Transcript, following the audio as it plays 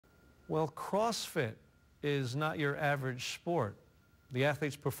Well, CrossFit is not your average sport. The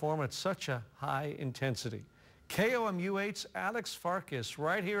athletes perform at such a high intensity. KOMU8's Alex Farkas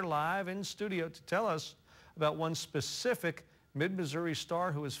right here live in studio to tell us about one specific Mid-Missouri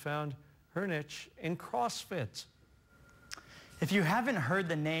star who has found her niche in CrossFit. If you haven't heard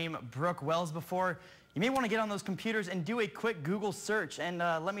the name Brooke Wells before, you may want to get on those computers and do a quick Google search, and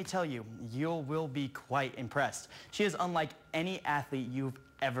let me tell you, you will be quite impressed. She is unlike any athlete you've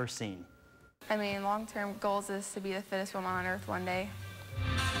ever seen. I mean, long-term goals is to be the fittest woman on earth one day.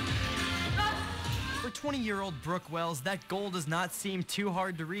 For 20-year-old Brooke Wells, that goal does not seem too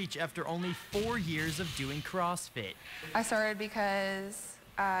hard to reach after only 4 years of doing CrossFit. I started because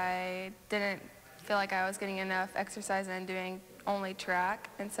I didn't feel like I was getting enough exercise and doing only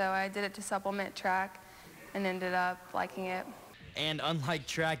track, and so I did it to supplement track and ended up liking it. And unlike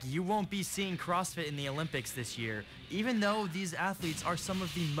track, you won't be seeing CrossFit in the Olympics this year, even though these athletes are some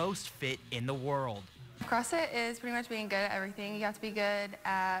of the most fit in the world. CrossFit is pretty much being good at everything. You have to be good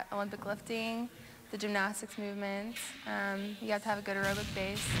at Olympic lifting, the gymnastics movements. You have to have a good aerobic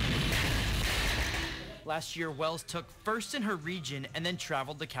base. Last year, Wells took first in her region and then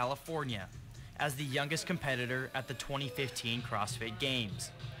traveled to California as the youngest competitor at the 2015 CrossFit Games.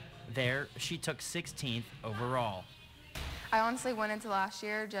 There, she took 16th overall. I honestly went into last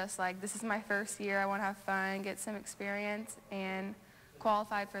year just like, this is my first year, I want to have fun, get some experience, and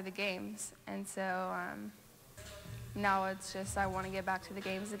qualified for the games. And so now it's just I want to get back to the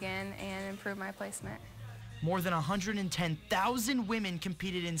games again and improve my placement. More than 110,000 women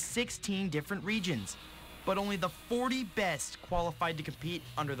competed in 16 different regions, but only the 40 best qualified to compete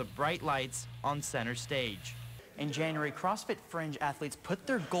under the bright lights on center stage. In January, CrossFit Fringe athletes put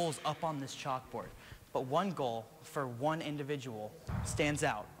their goals up on this chalkboard, but one goal for one individual stands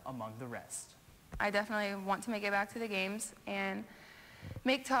out among the rest. I definitely want to make it back to the games and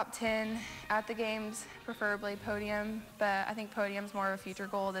make top 10 at the games, preferably podium, but I think podium's more of a future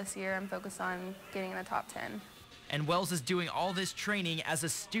goal this year. I'm focused on getting in the top 10. And Wells is doing all this training as a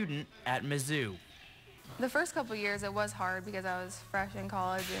student at Mizzou. The first couple years it was hard because I was fresh in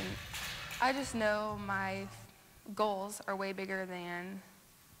college, and I just know my goals are way bigger than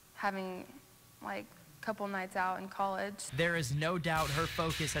having like a couple nights out in college. There is no doubt her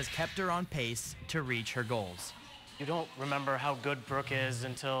focus has kept her on pace to reach her goals. You don't remember how good Brooke is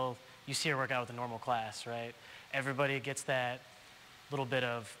until you see her work out with a normal class, right? Everybody gets that little bit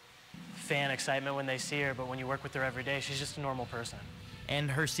of fan excitement when they see her, but when you work with her every day, she's just a normal person. And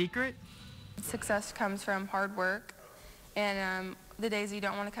her secret? Success comes from hard work, and the days you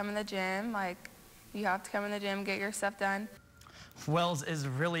don't want to come in the gym, like you have to come in the gym, get your stuff done. Wells is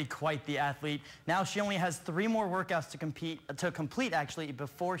really quite the athlete. Now she only has 3 more workouts to complete actually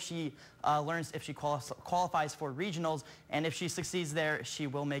before she learns if she qualifies for regionals, and if she succeeds there, she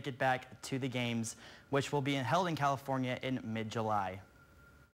will make it back to the games, which will be held in California in mid-July.